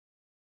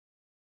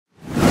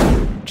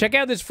Check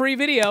out this free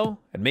video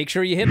and make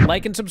sure you hit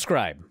like and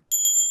subscribe.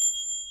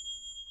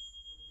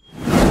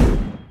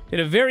 Did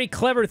a very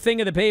clever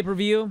thing at the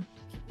pay-per-view.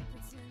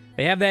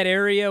 They have that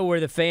area where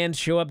the fans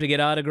show up to get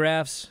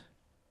autographs.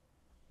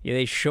 Yeah,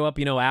 they show up,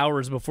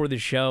 hours before the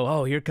show.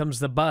 Oh, here comes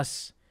the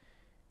bus.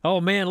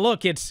 Oh, man,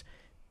 look, it's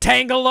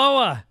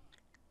Tangaloa.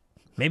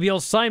 Maybe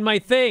he'll sign my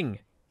thing.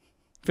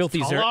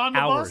 Filthy's there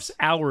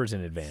hours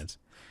in advance.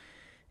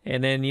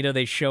 And then,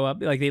 they show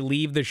up, like they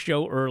leave the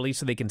show early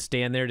so they can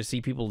stand there to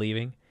see people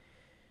leaving.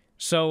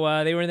 So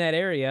they were in that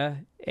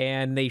area,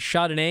 and they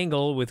shot an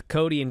angle with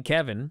Cody and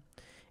Kevin.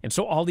 And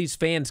so all these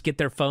fans get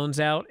their phones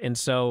out, and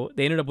so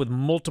they ended up with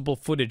multiple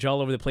footage all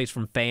over the place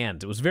from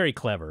fans. It was very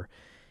clever.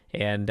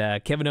 And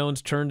Kevin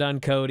Owens turned on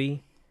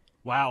Cody.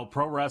 Wow,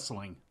 pro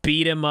wrestling.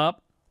 Beat him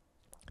up.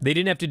 They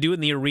didn't have to do it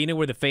in the arena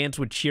where the fans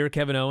would cheer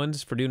Kevin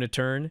Owens for doing a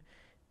turn.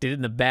 Did it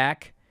in the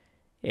back.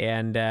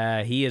 And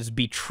he has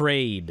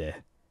betrayed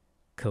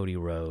Cody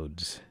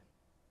Rhodes.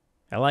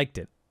 I liked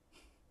it.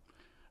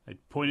 I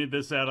pointed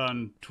this out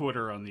on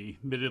Twitter on the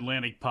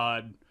Mid-Atlantic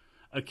Pod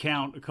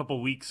account a couple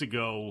weeks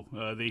ago.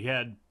 They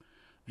had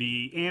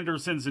the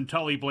Andersons and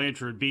Tully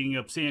Blanchard beating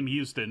up Sam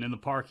Houston in the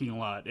parking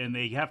lot, and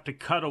they have to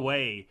cut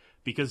away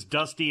because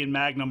Dusty and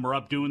Magnum were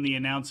up doing the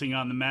announcing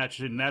on the match,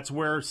 and that's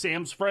where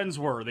Sam's friends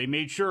were. They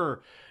made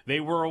sure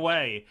they were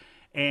away,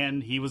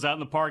 and he was out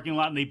in the parking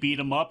lot, and they beat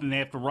him up, and they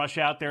have to rush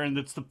out there, and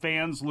it's the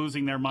fans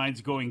losing their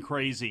minds, going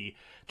crazy,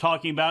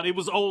 talking about it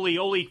was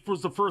Ole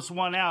was the first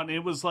one out, and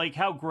it was like,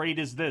 how great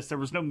is this? There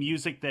was no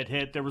music that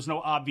hit. There was no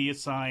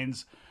obvious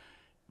signs.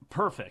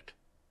 Perfect.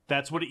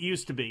 That's what it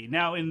used to be.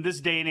 Now, in this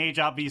day and age,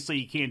 obviously,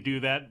 you can't do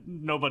that.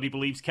 Nobody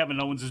believes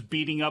Kevin Owens is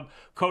beating up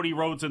Cody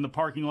Rhodes in the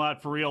parking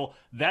lot for real.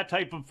 That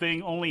type of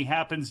thing only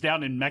happens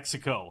down in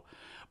Mexico.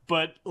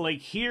 But,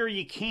 here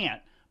you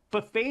can't.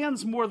 But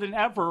fans, more than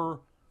ever,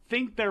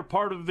 think they're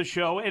part of the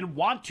show and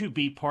want to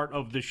be part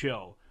of the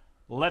show.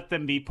 Let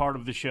them be part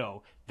of the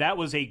show. That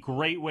was a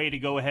great way to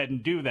go ahead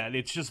and do that.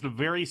 It's just a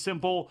very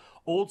simple,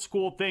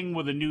 old-school thing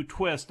with a new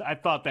twist. I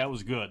thought that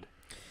was good.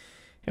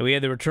 And we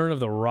had the return of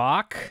The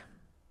Rock.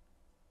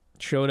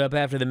 Showed up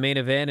after the main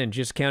event and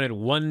just counted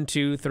 1,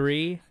 2,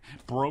 3.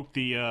 Broke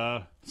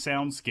the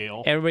sound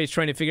scale. Everybody's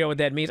trying to figure out what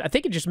that means. I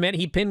think it just meant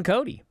he pinned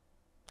Cody.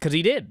 Because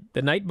he did.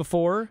 The night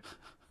before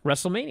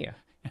WrestleMania.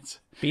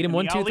 Beat him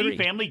 1, 2, 3. The Ali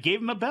family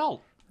gave him a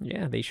belt.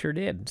 Yeah, they sure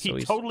did. So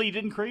he totally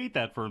didn't create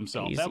that for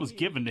himself. That was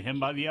given to him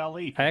by the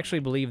Ali family. I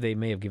actually believe they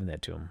may have given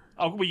that to him.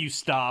 Oh, will you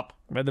stop?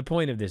 But the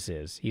point of this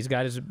is, he's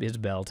got his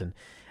belt, and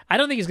I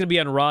don't think he's going to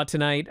be on Raw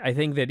tonight. I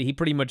think that he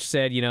pretty much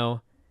said,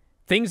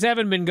 things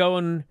haven't been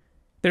going...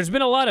 There's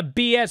been a lot of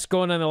BS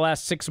going on the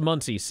last 6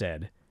 months, he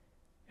said.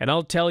 And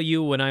I'll tell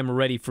you when I'm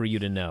ready for you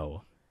to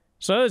know.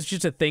 So it was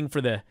just a thing for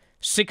the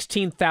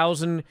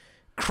 16,000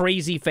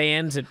 crazy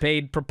fans that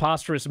paid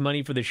preposterous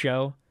money for the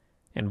show.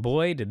 And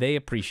boy, did they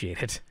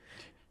appreciate it.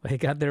 They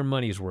got their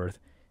money's worth.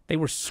 They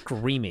were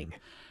screaming,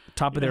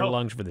 top of their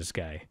lungs for this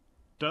guy.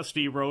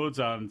 Dusty Rhodes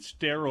on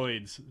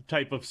steroids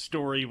type of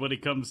story when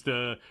it comes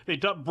to... They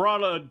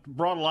brought a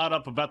lot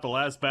up about the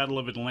last Battle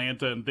of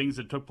Atlanta and things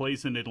that took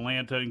place in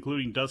Atlanta,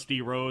 including Dusty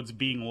Rhodes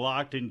being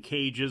locked in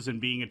cages and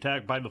being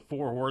attacked by the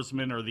Four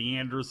Horsemen or the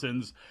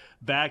Andersons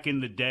back in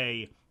the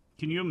day.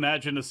 Can you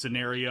imagine a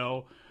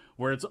scenario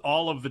where it's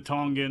all of the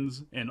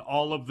Tongans and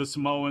all of the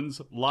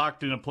Samoans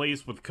locked in a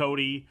place with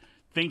Cody,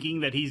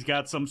 thinking that he's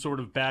got some sort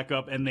of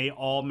backup, and they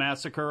all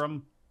massacre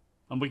him?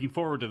 I'm looking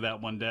forward to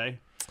that one day.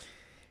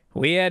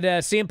 We had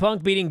CM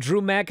Punk beating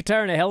Drew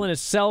McIntyre in a Hell in a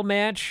Cell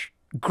match.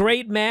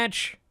 Great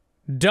match.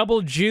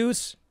 Double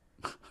juice.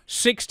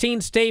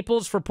 16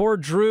 staples for poor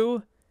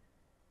Drew.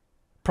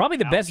 Probably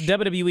the best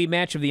WWE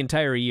match of the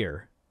entire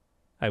year,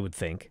 I would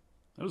think.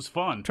 It was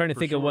fun. I'm trying to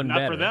think of one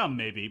better. Not for them,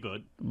 maybe,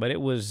 but... But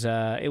it was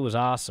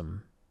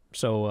awesome.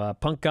 So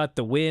Punk got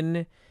the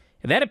win.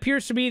 And that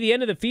appears to be the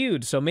end of the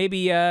feud, so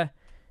maybe got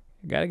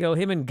to go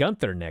him and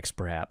Gunther next,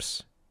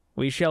 perhaps.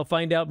 We shall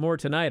find out more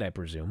tonight, I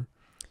presume.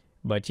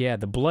 But yeah,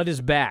 the blood is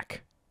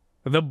back.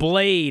 The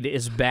blade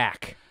is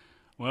back.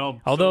 Well,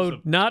 although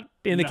not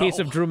in the case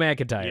of Drew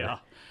McIntyre. Yeah.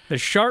 The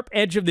sharp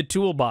edge of the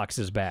toolbox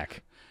is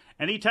back.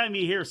 Anytime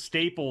you hear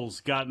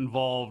Staples got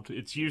involved,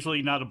 it's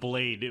usually not a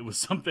blade. It was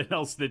something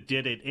else that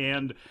did it.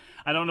 And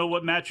I don't know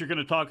what match you're going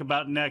to talk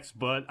about next,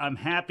 but I'm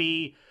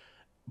happy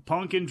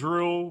Punk and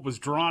Drew was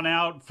drawn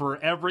out for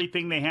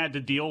everything they had to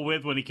deal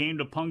with when it came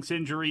to Punk's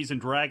injuries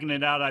and dragging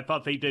it out. I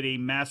thought they did a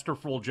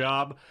masterful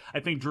job. I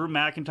think Drew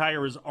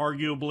McIntyre is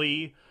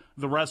arguably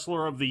the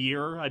wrestler of the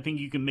year. I think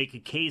you can make a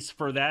case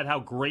for that, how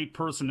great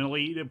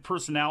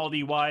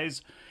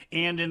personality-wise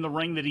and in the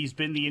ring that he's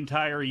been the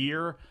entire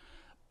year.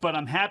 But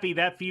I'm happy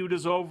that feud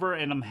is over,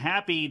 and I'm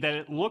happy that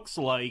it looks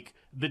like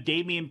the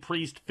Damian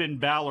Priest-Finn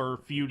Balor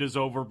feud is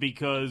over,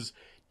 because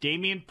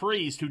Damian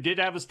Priest, who did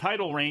have his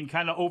title reign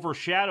kind of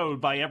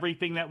overshadowed by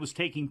everything that was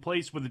taking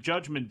place with the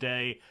Judgment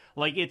Day.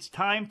 Like, it's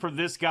time for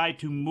this guy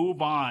to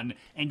move on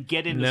and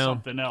get into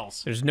something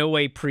else. There's no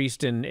way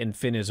Priest and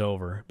Finn is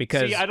over.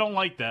 Because, see, I don't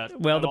like that.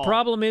 Well, the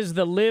problem is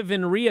the Liv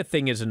and Rhea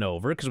thing isn't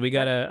over because we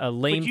got a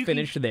lame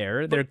finish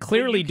there. They're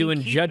clearly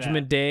doing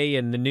Judgment Day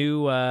and the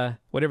new,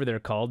 whatever they're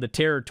called, the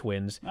Terror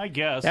Twins. I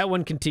guess. That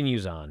one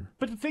continues on.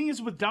 But the thing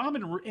is with Dom,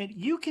 and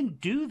you can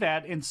do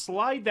that and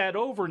slide that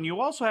over. And you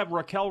also have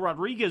Raquel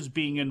Rodriguez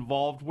being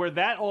involved, where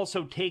that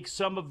also takes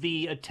some of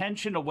the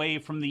attention away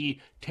from the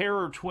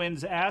Terror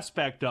Twins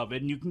aspect of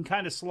it, and you can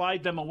kind of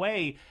slide them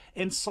away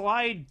and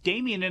slide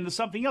Damian into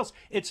something else.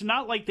 It's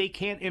not like they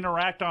can't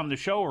interact on the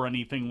show or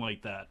anything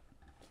like that.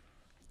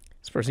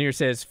 This person here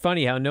says,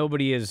 funny how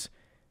nobody is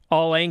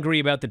all angry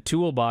about the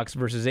toolbox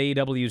versus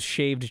AEW's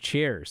shaved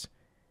chairs.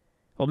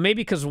 Well,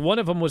 maybe because one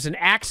of them was an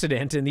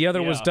accident and the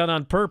other was done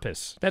on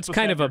purpose. That's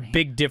kind of a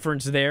big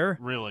difference there.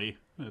 Really.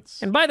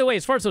 And by the way,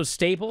 as far as those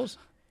staples,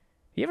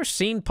 you ever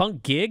seen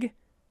Punk gig?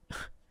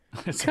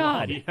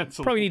 God,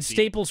 probably need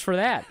staples for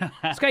that.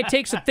 This guy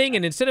takes a thing,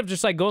 and instead of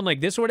just like going like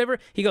this or whatever,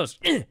 he goes,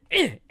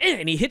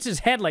 and he hits his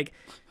head like,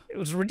 it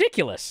was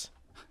ridiculous.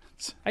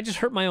 I just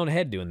hurt my own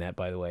head doing that,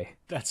 by the way.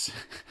 That's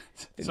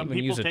some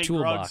people use a take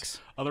toolbox. Drugs,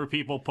 other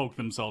people poke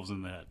themselves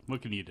in that.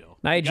 What can you do?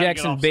 Nia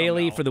Jackson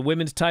Bailey for the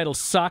women's title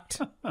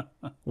sucked.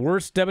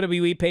 Worst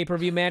WWE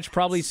pay-per-view match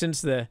probably since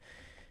the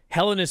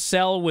Hell in a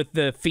Cell with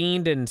The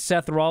Fiend and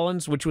Seth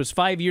Rollins, which was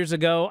 5 years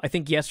ago, I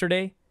think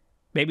yesterday,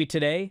 maybe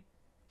today.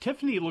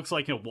 Tiffany looks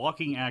like a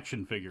walking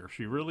action figure.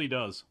 She really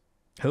does.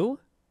 Who?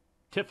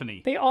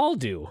 Tiffany. They all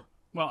do.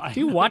 Well, do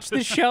you watch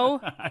this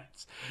show?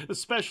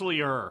 Especially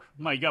her.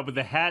 My God, with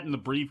the hat and the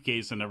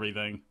briefcase and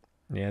everything.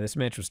 Yeah, this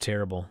match was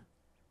terrible.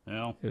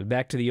 Well, it was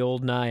back to the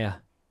old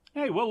Nia.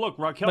 Hey, well, look,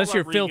 Raquel Unless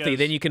Rodriguez, you're filthy,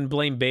 then you can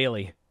blame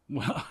Bailey.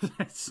 Well,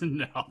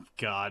 no,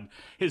 God.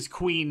 His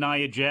queen,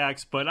 Nia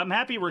Jax. But I'm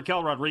happy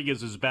Raquel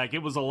Rodriguez is back.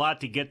 It was a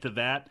lot to get to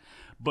that.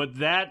 But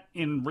that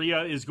in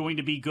Rhea is going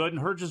to be good,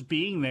 and her just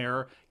being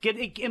there.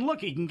 And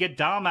look, you can get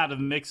Dom out of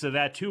the mix of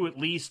that, too, at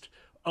least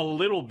a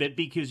little bit,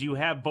 because you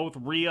have both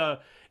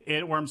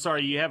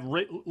you have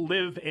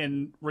Liv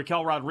and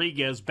Raquel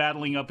Rodriguez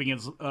battling up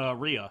against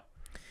Rhea.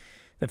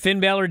 The Finn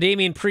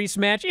Balor-Damian Priest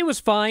match, it was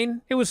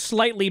fine. It was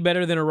slightly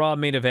better than a Raw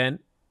main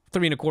event.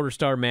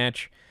 3.25-star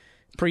match.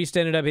 Priest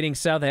ended up hitting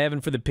South of Heaven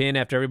for the pin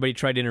after everybody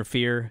tried to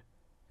interfere.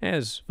 It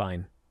was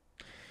fine.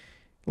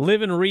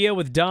 Liv and Rhea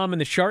with Dom in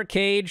the shark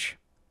cage.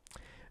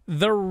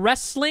 The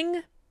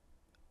wrestling,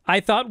 I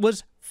thought,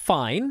 was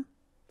fine.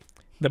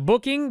 The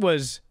booking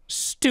was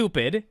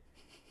stupid.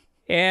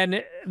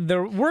 And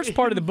the worst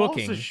part of the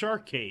booking... It's a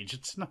shark cage.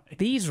 It's not...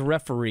 These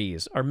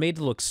referees are made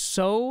to look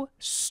so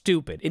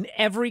stupid in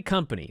every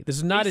company. This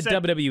is not a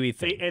WWE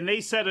thing. And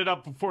they set it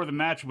up before the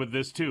match with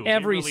this, too.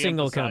 Every really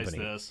single company.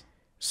 This.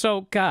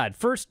 So, God,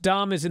 first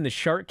Dom is in the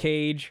shark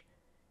cage,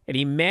 and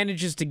he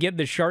manages to get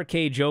the shark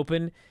cage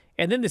open,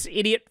 and then this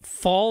idiot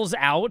falls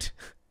out.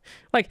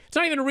 Like, it's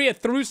not even Rhea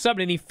threw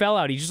something and he fell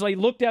out. He just, like,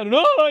 looked down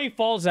and, he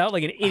falls out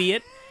like an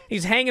idiot.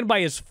 He's hanging by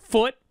his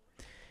foot.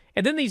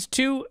 And then these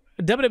two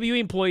WWE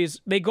employees,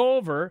 they go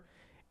over,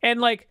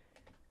 and, like,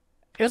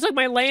 it's like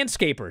my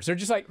landscapers. They're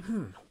just like,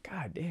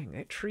 God dang,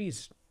 that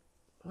tree's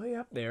way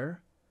up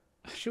there.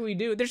 What should we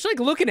do? They're just, like,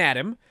 looking at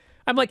him.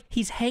 I'm like,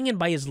 he's hanging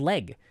by his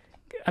leg.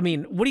 I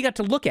mean, what do you got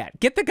to look at?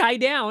 Get the guy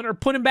down or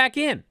put him back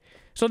in.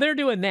 So they're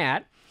doing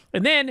that.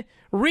 And then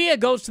Rhea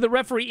goes to the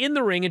referee in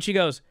the ring, and she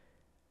goes,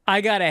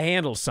 I got to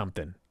handle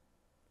something.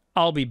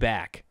 I'll be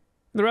back.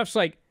 And the ref's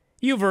like,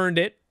 you've earned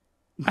it.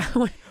 I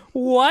went,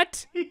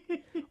 what?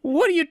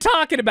 What are you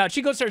talking about?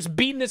 She goes, starts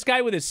beating this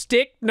guy with a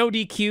stick. No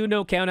DQ,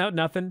 no count out,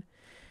 nothing.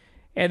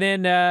 And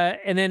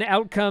then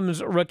out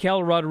comes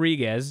Raquel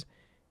Rodriguez.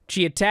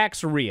 She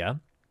attacks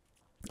Rhea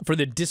for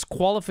the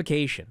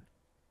disqualification.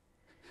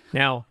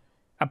 Now,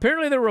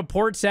 apparently there were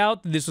reports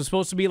out that this was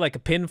supposed to be like a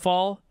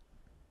pinfall.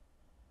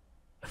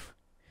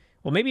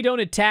 Well, maybe don't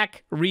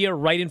attack Rhea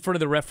right in front of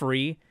the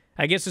referee.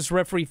 I guess this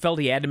referee felt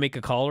he had to make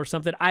a call or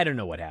something. I don't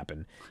know what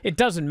happened. It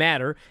doesn't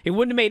matter. It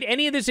wouldn't have made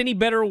any of this any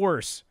better or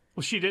worse.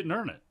 Well, she didn't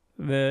earn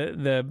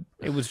it.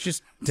 It was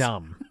just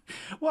dumb.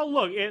 Well,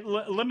 look,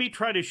 let me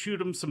try to shoot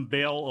him some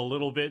bail a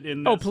little bit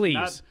in this. Oh,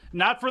 please.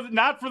 Not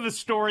for the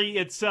story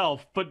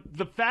itself, but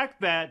the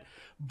fact that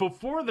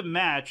before the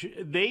match,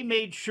 they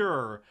made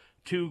sure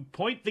to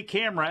point the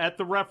camera at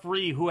the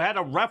referee, who had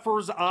a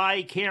refer's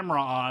eye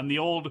camera on, the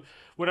old,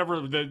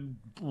 whatever, the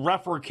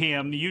refer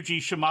cam, the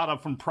Yuji Shimada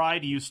from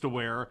Pride used to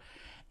wear.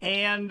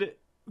 And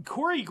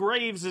Corey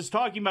Graves is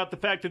talking about the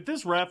fact that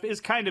this ref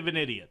is kind of an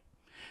idiot.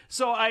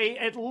 So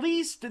at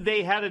least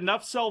they had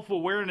enough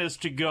self-awareness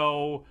to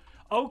go,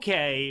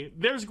 okay,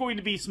 there's going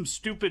to be some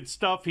stupid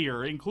stuff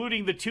here,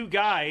 including the two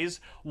guys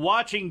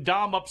watching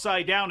Dom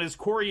upside down as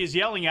Corey is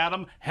yelling at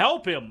him,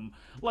 help him.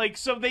 Like,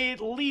 so they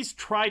at least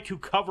try to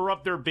cover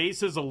up their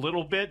bases a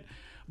little bit.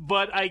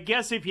 But I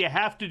guess if you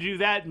have to do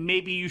that,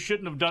 maybe you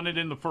shouldn't have done it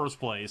in the first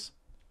place.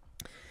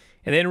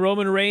 And then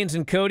Roman Reigns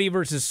and Cody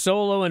versus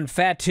Solo and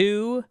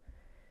Fatu.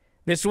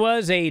 This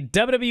was a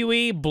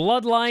WWE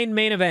Bloodline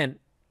main event.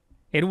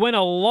 It went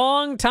a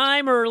long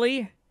time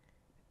early,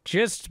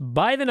 just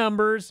by the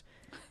numbers,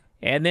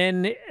 and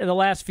then the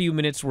last few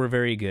minutes were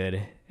very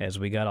good as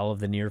we got all of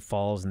the near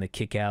falls and the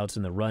kickouts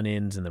and the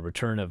run-ins and the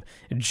return of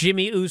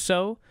Jimmy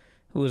Uso,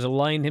 who has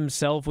aligned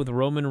himself with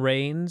Roman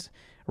Reigns.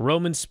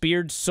 Roman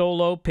speared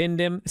Solo, pinned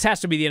him. This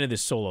has to be the end of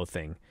this Solo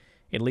thing,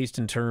 at least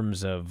in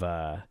terms of,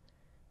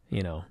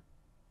 you know,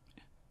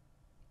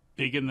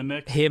 big in the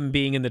mix. Him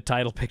being in the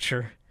title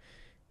picture.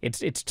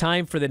 It's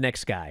time for the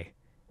next guy,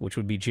 which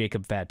would be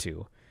Jacob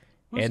Fatu.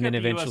 Who's and then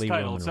got the eventually US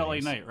title? Roman It's LA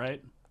Reigns. Knight,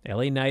 right?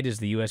 LA Knight is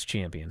the U.S.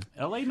 champion.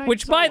 LA Knight.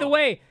 Which, by the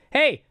way,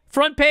 hey,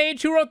 front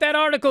page, who wrote that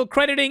article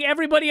crediting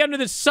everybody under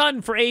the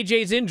sun for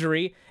AJ's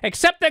injury,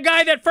 except the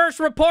guy that first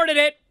reported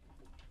it?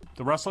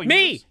 The wrestling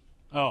Me. news?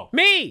 Oh.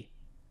 Me.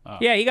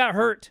 Yeah, he got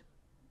hurt.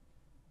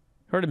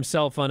 Hurt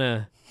himself on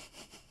a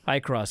high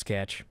cross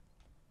catch.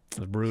 It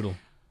was brutal.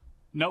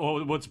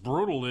 No, what's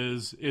brutal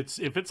is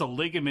if it's a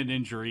ligament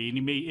injury,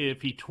 and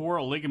if he tore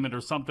a ligament or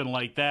something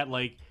like that,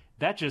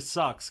 that just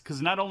sucks.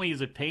 Because not only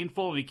is it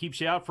painful and it keeps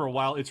you out for a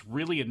while, it's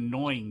really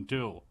annoying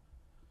too.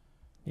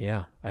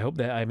 Yeah, I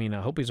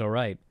hope he's all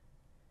right.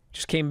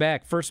 Just came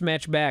back, first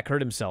match back,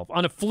 hurt himself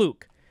on a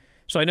fluke.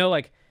 So I know,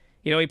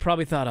 he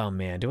probably thought, oh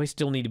man, do I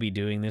still need to be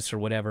doing this or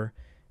whatever?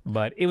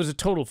 But it was a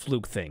total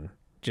fluke thing.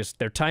 Just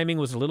their timing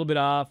was a little bit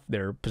off,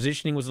 their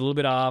positioning was a little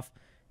bit off.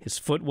 His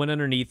foot went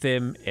underneath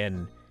him,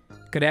 and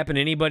could happen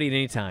to anybody at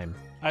any time.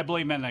 I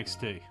blame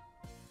NXT.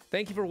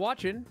 Thank you for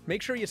watching.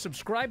 Make sure you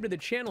subscribe to the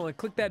channel and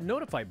click that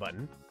notify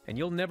button, and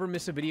you'll never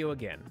miss a video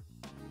again.